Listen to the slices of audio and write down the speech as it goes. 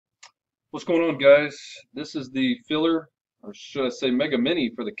What's going on, guys? This is the filler, or should I say mega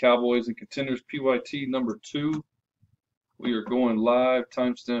mini, for the Cowboys and Contenders PYT number 2. We are going live.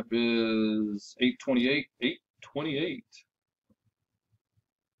 Timestamp is 8:28. 8:28.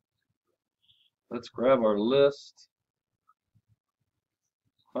 Let's grab our list.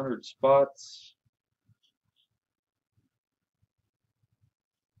 100 spots.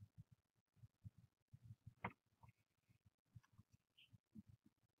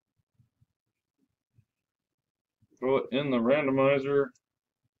 Throw it in the randomizer.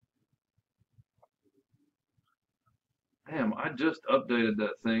 Damn, I just updated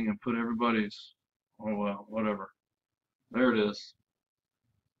that thing and put everybody's, oh well, whatever. There it is.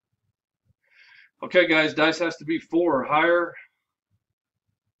 Okay, guys, dice has to be 4 or higher.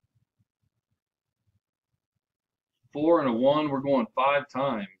 4 and a 1, we're going 5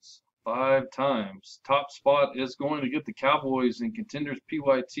 times. 5 times. Top spot is going to get the Cowboys and Contenders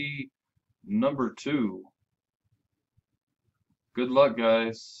PYT number 2. Good luck,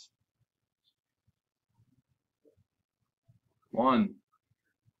 guys. 1,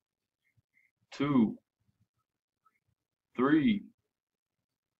 2, 3,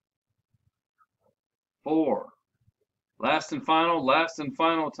 4. Last and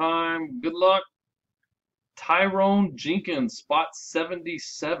final time. Good luck. Tyrone Jenkins, spot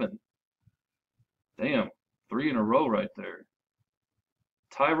 77. Damn, 3 in a row right there.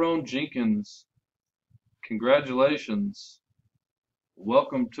 Tyrone Jenkins, congratulations.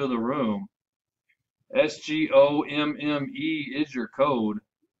 Welcome to the room. SGOMME is your code.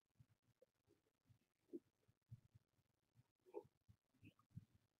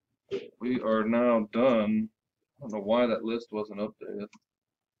 We are now done. I don't know why that list wasn't updated.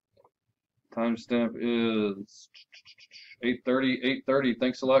 Timestamp is 8:30. 8:30.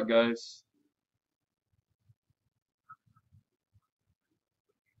 Thanks a lot, guys.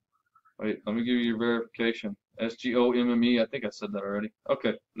 Wait, let me give you your verification. SGOMME. I think I said that already.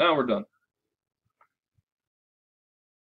 Okay, now we're done.